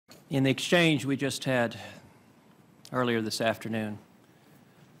In the exchange we just had earlier this afternoon,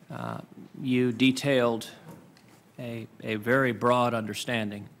 you detailed a very broad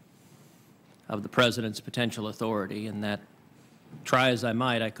understanding of the President's potential authority, and that, try as I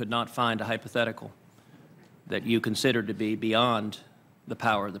might, I could not find a hypothetical that you considered to be beyond the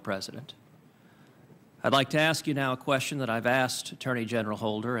power of the President. I'd like to ask you now a question that I've asked Attorney General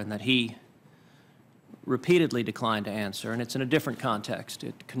Holder and that he repeatedly declined to answer, and it's in a different context.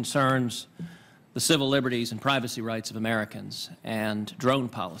 It concerns the civil liberties and privacy rights of Americans and drone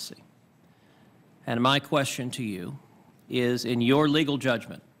policy. And my question to you is, in your legal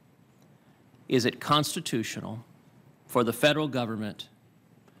judgment, is it constitutional for the federal government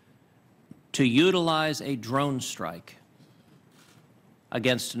to utilize a drone strike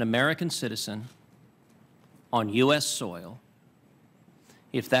against an American citizen on U.S. soil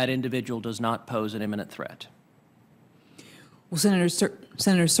if that individual does not pose an imminent threat? Well, Senator,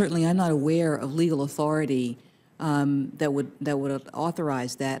 certainly I'm not aware of legal authority that would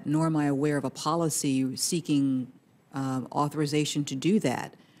authorize that, nor am I aware of a policy seeking authorization to do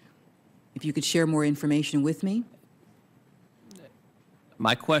that. If you could share more information with me.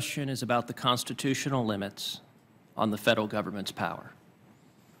 My question is about the constitutional limits on the federal government's power.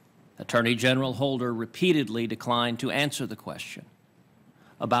 Attorney General Holder repeatedly declined to answer the question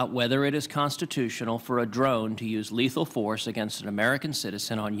about whether it is constitutional for a drone to use lethal force against an American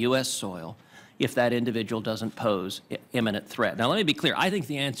citizen on U.S. soil if that individual doesn't pose imminent threat. Now, let me be clear. I think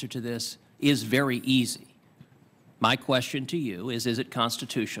the answer to this is very easy. My question to you is it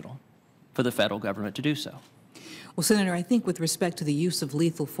constitutional for the federal government to do so? Well, Senator, I think with respect to the use of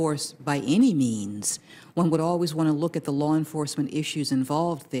lethal force by any means, one would always want to look at the law enforcement issues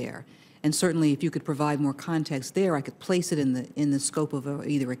involved there. And certainly, if you could provide more context there, I could place it in the scope of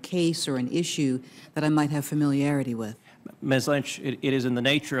either a case or an issue that I might have familiarity with. Ms. Lynch, it is in the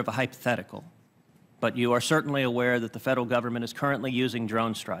nature of a hypothetical, but you are certainly aware that the federal government is currently using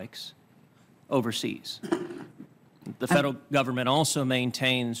drone strikes overseas. The federal government also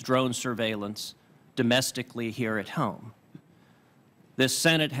maintains drone surveillance domestically here at home. This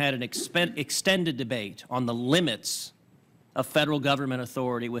Senate had an extended debate on the limits of federal government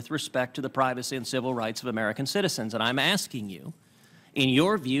authority with respect to the privacy and civil rights of American citizens. And I'm asking you, in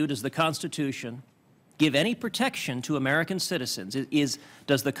your view, does the Constitution give any protection to American citizens?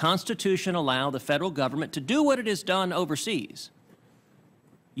 Does the Constitution allow the federal government to do what it has done overseas,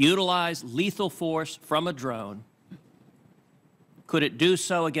 utilize lethal force from a drone? Could it do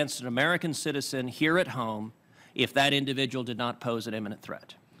so against an American citizen here at home if that individual did not pose an imminent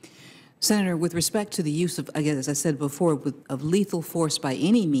threat? Senator, with respect to the use of, again, as I said before, of lethal force by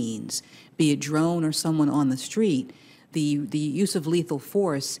any means, be it drone or someone on the street, the use of lethal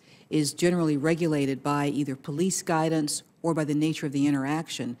force is generally regulated by either police guidance or by the nature of the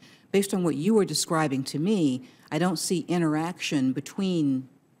interaction. Based on what you are describing to me, I don't see interaction between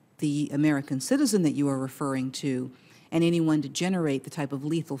the American citizen that you are referring to and anyone to generate the type of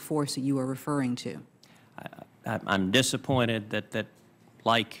lethal force that you are referring to. I'm disappointed that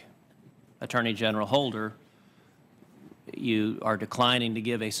like Attorney General Holder, you are declining to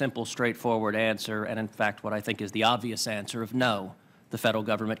give a simple, straightforward answer, and in fact what I think is the obvious answer of no. The federal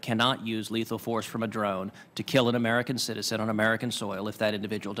government cannot use lethal force from a drone to kill an American citizen on American soil if that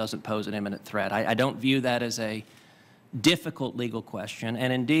individual doesn't pose an imminent threat. I don't view that as a difficult legal question,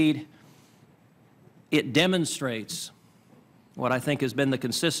 and indeed it demonstrates what I think has been the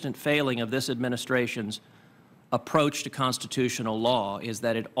consistent failing of this administration's approach to constitutional law, is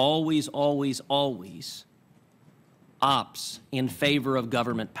that it always opts in favor of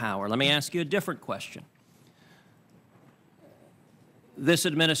government power. Let me ask you a different question. This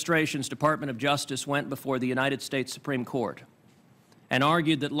administration's Department of Justice went before the United States Supreme Court and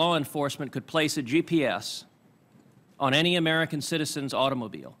argued that law enforcement could place a GPS on any American citizen's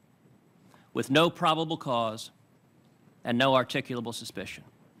automobile with no probable cause and no articulable suspicion.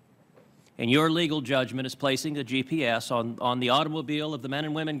 And your legal judgment is placing the GPS on the automobile of the men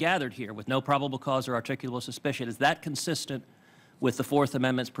and women gathered here with no probable cause or articulable suspicion. Is that consistent with the Fourth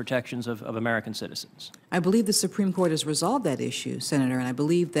Amendment's protections of American citizens? I believe the Supreme Court has resolved that issue, Senator, and I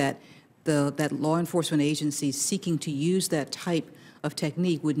believe that that law enforcement agencies seeking to use that type of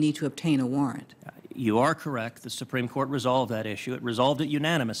technique would need to obtain a warrant. You are correct. The Supreme Court resolved that issue. It resolved it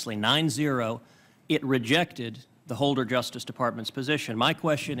unanimously, 9-0. It rejected the Holder Justice Department's position. My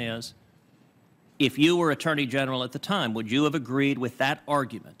question is, if you were Attorney General at the time, would you have agreed with that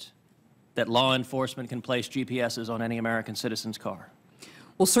argument that law enforcement can place GPSs on any American citizen's car?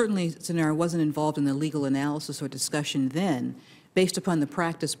 Well, certainly, Senator, I wasn't involved in the legal analysis or discussion then. Based upon the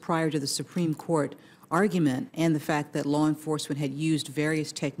practice prior to the Supreme Court argument and the fact that law enforcement had used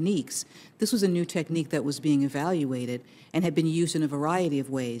various techniques, this was a new technique that was being evaluated and had been used in a variety of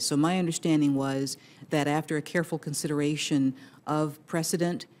ways. So my understanding was that after a careful consideration of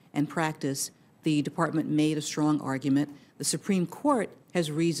precedent and practice, the department made a strong argument. The Supreme Court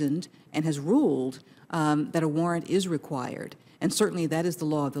has reasoned and has ruled that a warrant is required. And certainly that is the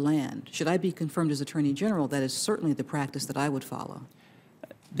law of the land. Should I be confirmed as Attorney General, that is certainly the practice that I would follow.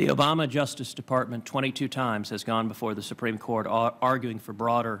 The Obama Justice Department 22 times has gone before the Supreme Court arguing for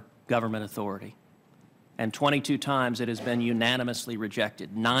broader government authority. And 22 times it has been unanimously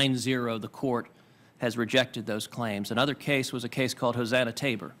rejected. 9-0, the court has rejected those claims. Another case was a case called Hosanna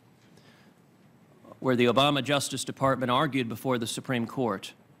Tabor, where the Obama Justice Department argued before the Supreme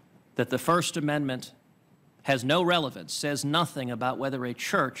Court that the First Amendment has no relevance, says nothing about whether a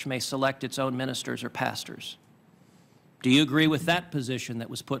church may select its own ministers or pastors. Do you agree with that position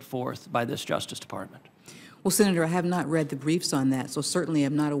that was put forth by this Justice Department? Well, Senator, I have not read the briefs on that, so certainly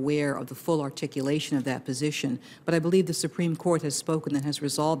I'm not aware of the full articulation of that position. But I believe the Supreme Court has spoken and has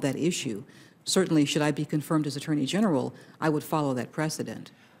resolved that issue. Certainly, should I be confirmed as Attorney General, I would follow that precedent.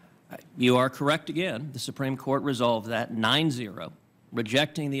 You are correct again. The Supreme Court resolved that 9-0,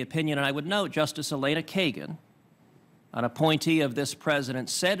 rejecting the opinion. And I would note Justice Elena Kagan, an appointee of this president,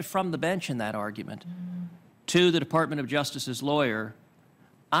 said from the bench in that argument to the Department of Justice's lawyer,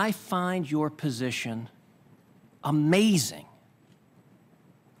 I find your position amazing,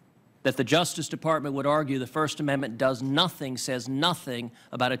 that the Justice Department would argue the First Amendment does nothing, says nothing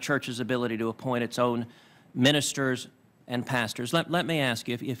about a church's ability to appoint its own ministers and pastors. Let me ask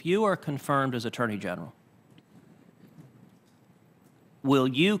you, if you are confirmed as Attorney General, will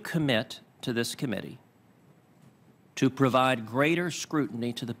you commit to this committee to provide greater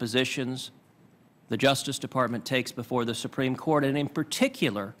scrutiny to the positions the Justice Department takes before the Supreme Court, and in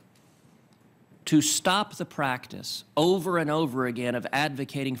particular, to stop the practice over and over again of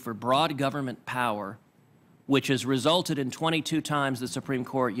advocating for broad government power, which has resulted in 22 times the Supreme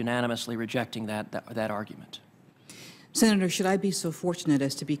Court unanimously rejecting that argument? Senator, should I be so fortunate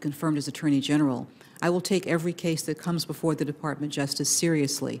as to be confirmed as Attorney General, I will take every case that comes before the Department of Justice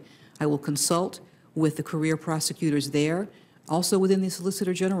seriously. I will consult with the career prosecutors there, also within the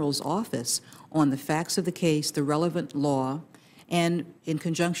Solicitor General's office, on the facts of the case, the relevant law, and in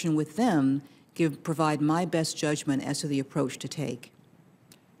conjunction with them, provide my best judgment as to the approach to take.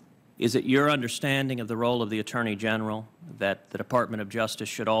 Is it your understanding of the role of the Attorney General that the Department of Justice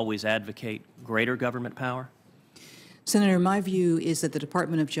should always advocate greater government power? Senator, my view is that the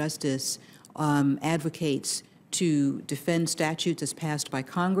Department of Justice advocates to defend statutes as passed by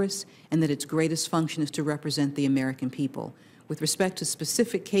Congress, and that its greatest function is to represent the American people. With respect to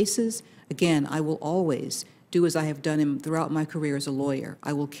specific cases, again, I will always do as I have done throughout my career as a lawyer.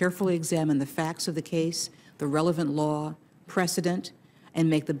 I will carefully examine the facts of the case, the relevant law, precedent, and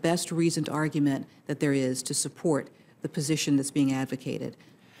make the best reasoned argument that there is to support the position that's being advocated.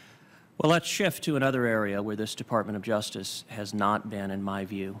 Well, let's shift to another area where this Department of Justice has not been, in my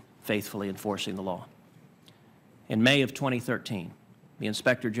view, faithfully enforcing the law. In May of 2013, the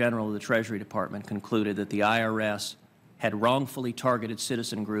Inspector General of the Treasury Department concluded that the IRS had wrongfully targeted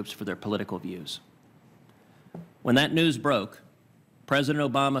citizen groups for their political views. When that news broke,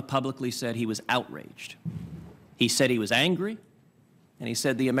 President Obama publicly said he was outraged. He said he was angry, and he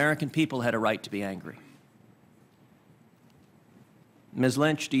said the American people had a right to be angry. Ms.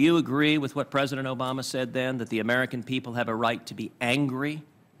 Lynch, do you agree with what President Obama said then, that the American people have a right to be angry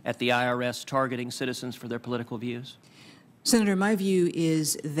at the IRS targeting citizens for their political views? Senator, my view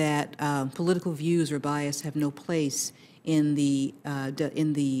is that political views or bias have no place in the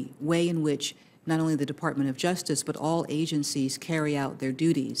way in which not only the Department of Justice, but all agencies carry out their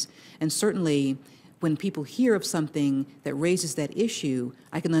duties. And certainly, when people hear of something that raises that issue,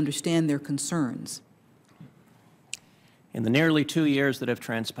 I can understand their concerns. In the nearly 2 years that have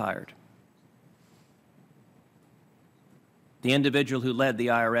transpired, the individual who led the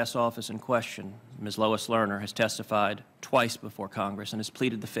IRS office in question, Ms. Lois Lerner, has testified twice before Congress and has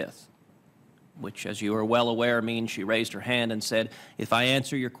pleaded the fifth, which, as you are well aware, means she raised her hand and said, if I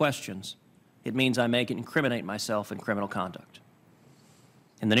answer your questions, it means I may incriminate myself in criminal conduct.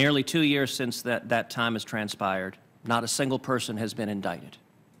 In the nearly 2 years since that time has transpired, not a single person has been indicted.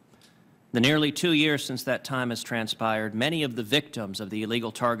 The nearly 2 years since that time has transpired, many of the victims of the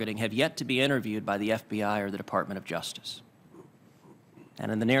illegal targeting have yet to be interviewed by the FBI or the Department of Justice.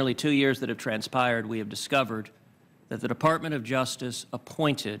 And in the nearly 2 years that have transpired, we have discovered that the Department of Justice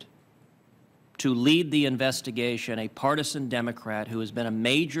appointed to lead the investigation a partisan Democrat who has been a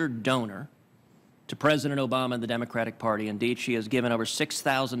major donor to President Obama and the Democratic Party. Indeed, she has given over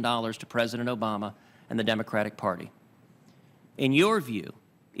 $6,000 to President Obama and the Democratic Party. In your view,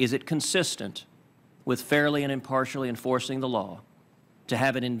 is it consistent with fairly and impartially enforcing the law to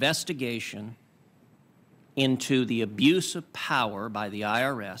have an investigation into the abuse of power by the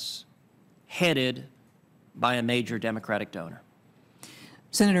IRS headed by a major Democratic donor?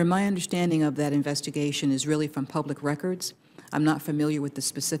 Senator, my understanding of that investigation is really from public records. I'm not familiar with the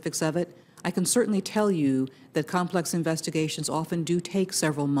specifics of it. I can certainly tell you that complex investigations often do take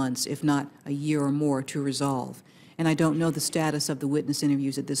several months, if not a year or more, to resolve. And I don't know the status of the witness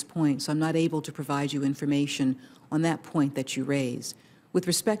interviews at this point, so I'm not able to provide you information on that point that you raise. With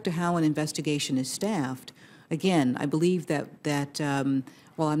respect to how an investigation is staffed, again, I believe that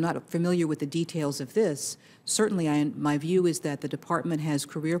while I'm not familiar with the details of this, certainly my view is that the department has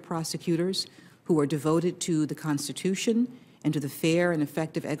career prosecutors who are devoted to the Constitution and to the fair and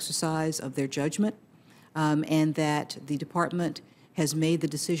effective exercise of their judgment, and that the department has made the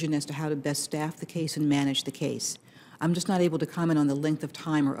decision as to how to best staff the case and manage the case. I'm just not able to comment on the length of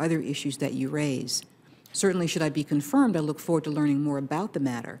time or other issues that you raise. Certainly, should I be confirmed, I look forward to learning more about the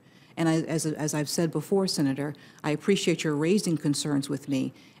matter. And as I've said before, Senator, I appreciate your raising concerns with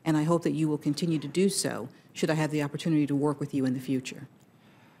me, and I hope that you will continue to do so should I have the opportunity to work with you in the future.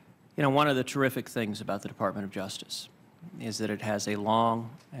 You know, one of the terrific things about the Department of Justice is that it has a long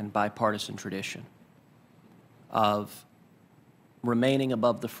and bipartisan tradition of remaining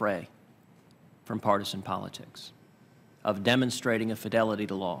above the fray from partisan politics, of demonstrating a fidelity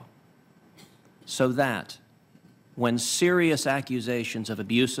to law, so that when serious accusations of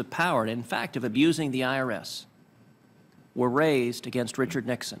abuse of power, and in fact of abusing the IRS, were raised against Richard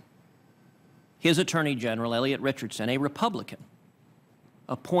Nixon, his Attorney General, Elliot Richardson, a Republican,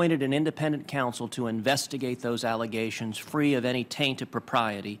 appointed an independent counsel to investigate those allegations free of any taint of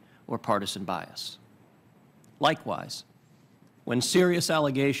propriety or partisan bias. Likewise, when serious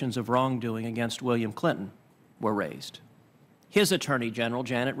allegations of wrongdoing against William Clinton were raised, his Attorney General,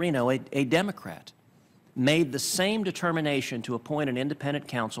 Janet Reno, a Democrat, made the same determination to appoint an independent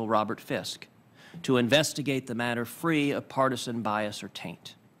counsel, Robert Fisk, to investigate the matter free of partisan bias or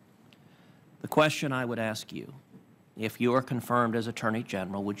taint. The question I would ask you, if you are confirmed as Attorney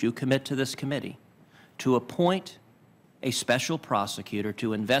General, would you commit to this committee to appoint a special prosecutor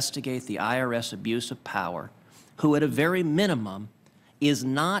to investigate the IRS abuse of power, who at a very minimum is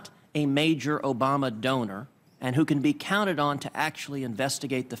not a major Obama donor and who can be counted on to actually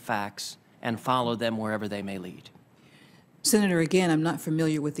investigate the facts and follow them wherever they may lead? Senator, again, I'm not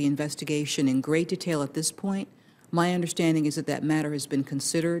familiar with the investigation in great detail at this point. My understanding is that that matter has been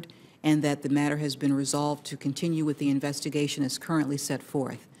considered and that the matter has been resolved to continue with the investigation as currently set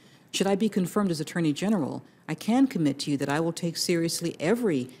forth. Should I be confirmed as Attorney General, I can commit to you that I will take seriously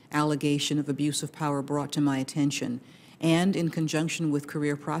every allegation of abuse of power brought to my attention, and in conjunction with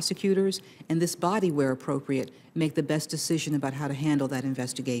career prosecutors and this body, where appropriate, make the best decision about how to handle that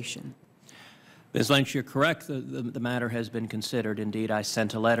investigation. Ms. Lynch, you're correct. The matter has been considered. Indeed, I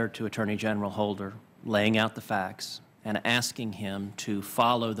sent a letter to Attorney General Holder laying out the facts and asking him to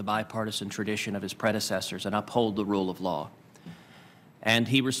follow the bipartisan tradition of his predecessors and uphold the rule of law. And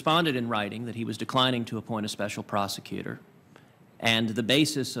he responded in writing that he was declining to appoint a special prosecutor, and the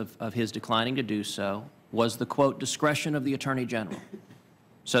basis of his declining to do so was the, quote, discretion of the Attorney General.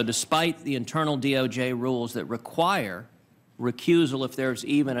 So despite the internal DOJ rules that require recusal if there's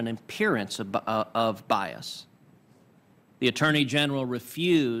even an appearance of bias, the Attorney General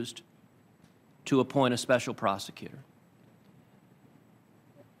refused to appoint a special prosecutor.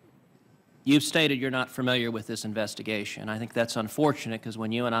 You've stated you're not familiar with this investigation. I think that's unfortunate, because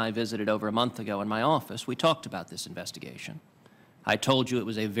when you and I visited over a month ago in my office, we talked about this investigation. I told you it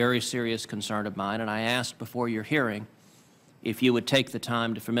was a very serious concern of mine, and I asked before your hearing if you would take the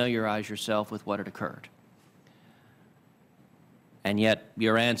time to familiarize yourself with what had occurred. And yet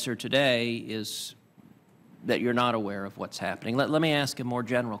your answer today is that you're not aware of what's happening. Let me ask a more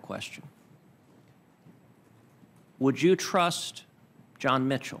general question. Would you trust John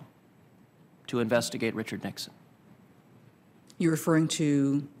Mitchell to investigate Richard Nixon? You're referring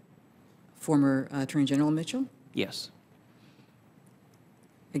to former Attorney General Mitchell? Yes.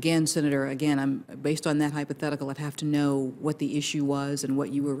 Again, Senator, based on that hypothetical, I'd have to know what the issue was and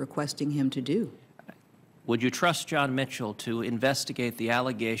what you were requesting him to do. Would you trust John Mitchell to investigate the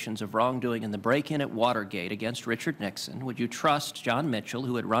allegations of wrongdoing in the break-in at Watergate against Richard Nixon? Would you trust John Mitchell,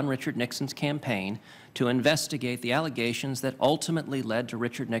 who had run Richard Nixon's campaign, to investigate the allegations that ultimately led to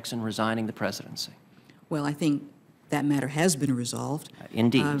Richard Nixon resigning the presidency? Well, I think that matter has been resolved.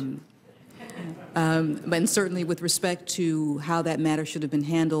 Indeed. And certainly with respect to how that matter should have been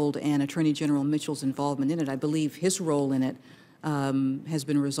handled and Attorney General Mitchell's involvement in it, I believe his role in it has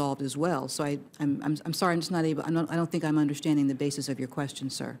been resolved as well. So I'm sorry, I'm just not able, I don't think I'm understanding the basis of your question,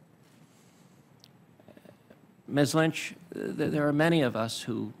 sir. Ms. Lynch, there are many of us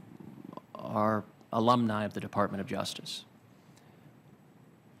who are alumni of the Department of Justice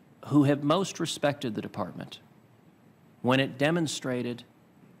who have most respected the department when it demonstrated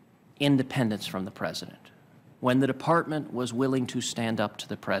independence from the president, when the department was willing to stand up to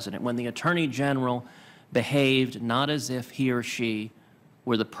the president, when the Attorney General behaved not as if he or she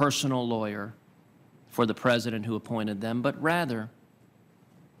were the personal lawyer for the president who appointed them, but rather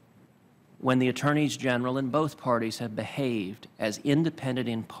when the attorneys general in both parties have behaved as independent,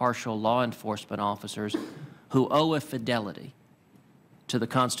 impartial law enforcement officers who owe a fidelity to the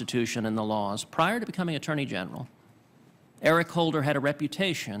Constitution and the laws. Prior to becoming Attorney General, Eric Holder had a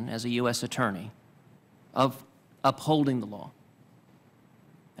reputation as a U.S. attorney of upholding the law.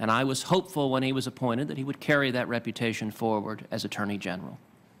 And I was hopeful when he was appointed that he would carry that reputation forward as Attorney General.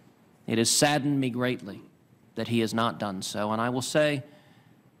 It has saddened me greatly that he has not done so, and I will say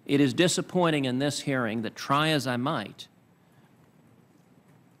it is disappointing in this hearing that, try as I might,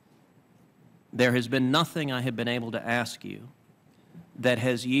 there has been nothing I have been able to ask you that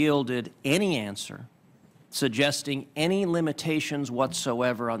has yielded any answer suggesting any limitations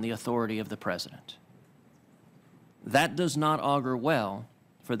whatsoever on the authority of the President. That does not augur well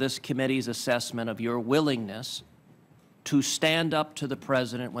for this committee's assessment of your willingness to stand up to the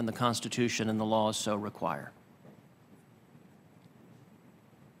President when the Constitution and the laws so require.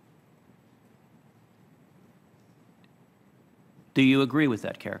 Do you agree with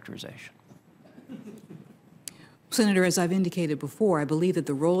that characterization? Senator, as I've indicated before, I believe that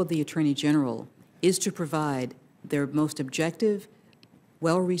the role of the Attorney General is to provide their most objective,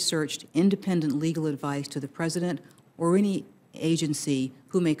 well-researched, independent legal advice to the President or any agency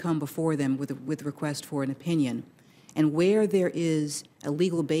who may come before them with request for an opinion. And where there is a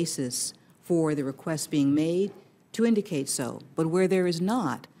legal basis for the request being made, to indicate so. But where there is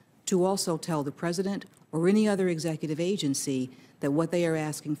not, to also tell the President or any other executive agency that what they are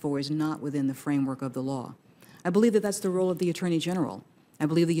asking for is not within the framework of the law. I believe that that's the role of the Attorney General. I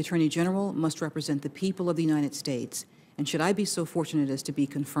believe the Attorney General must represent the people of the United States. And should I be so fortunate as to be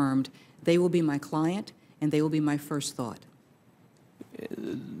confirmed, they will be my client and they will be my first thought.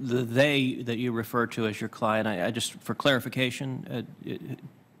 The they that you refer to as your client, I just, for clarification,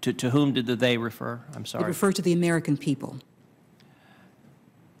 to whom did the they refer? I'm sorry. They refer to the American people.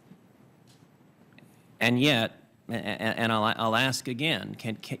 And yet, and I'll ask again,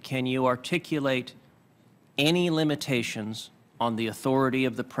 can you articulate any limitations on the authority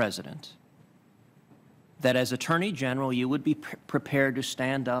of the President that as Attorney General you would be prepared to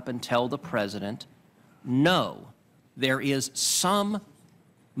stand up and tell the President, no, there is some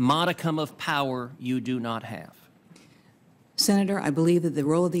modicum of power you do not have? Senator, I believe that the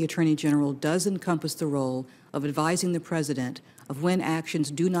role of the Attorney General does encompass the role of advising the President of when actions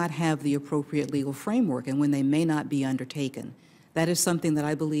do not have the appropriate legal framework and when they may not be undertaken. That is something that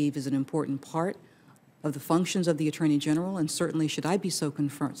I believe is an important part of the functions of the Attorney General, and certainly should I be so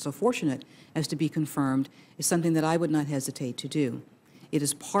fortunate as to be confirmed, is something that I would not hesitate to do. It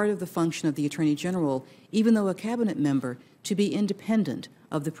is part of the function of the Attorney General, even though a cabinet member, to be independent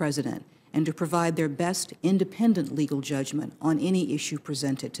of the President and to provide their best independent legal judgment on any issue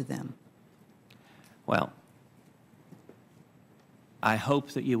presented to them. Well, I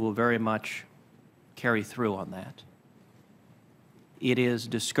hope that you will very much carry through on that. It is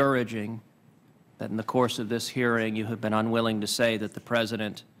discouraging that in the course of this hearing you have been unwilling to say that the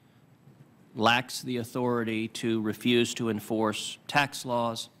President lacks the authority to refuse to enforce tax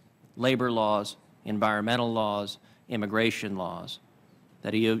laws, labor laws, environmental laws, immigration laws,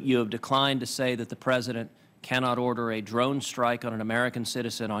 that you have declined to say that the President cannot order a drone strike on an American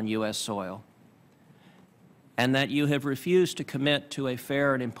citizen on U.S. soil, and that you have refused to commit to a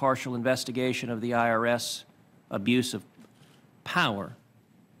fair and impartial investigation of the IRS abuse of power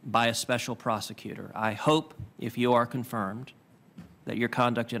by a special prosecutor. I hope, if you are confirmed, that your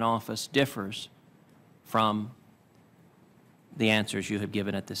conduct in office differs from the answers you have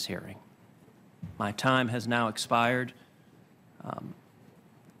given at this hearing. My time has now expired.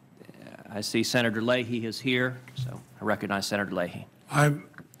 I see Senator Leahy is here, so I recognize Senator Leahy. I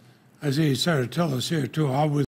see Senator Tillis here, too.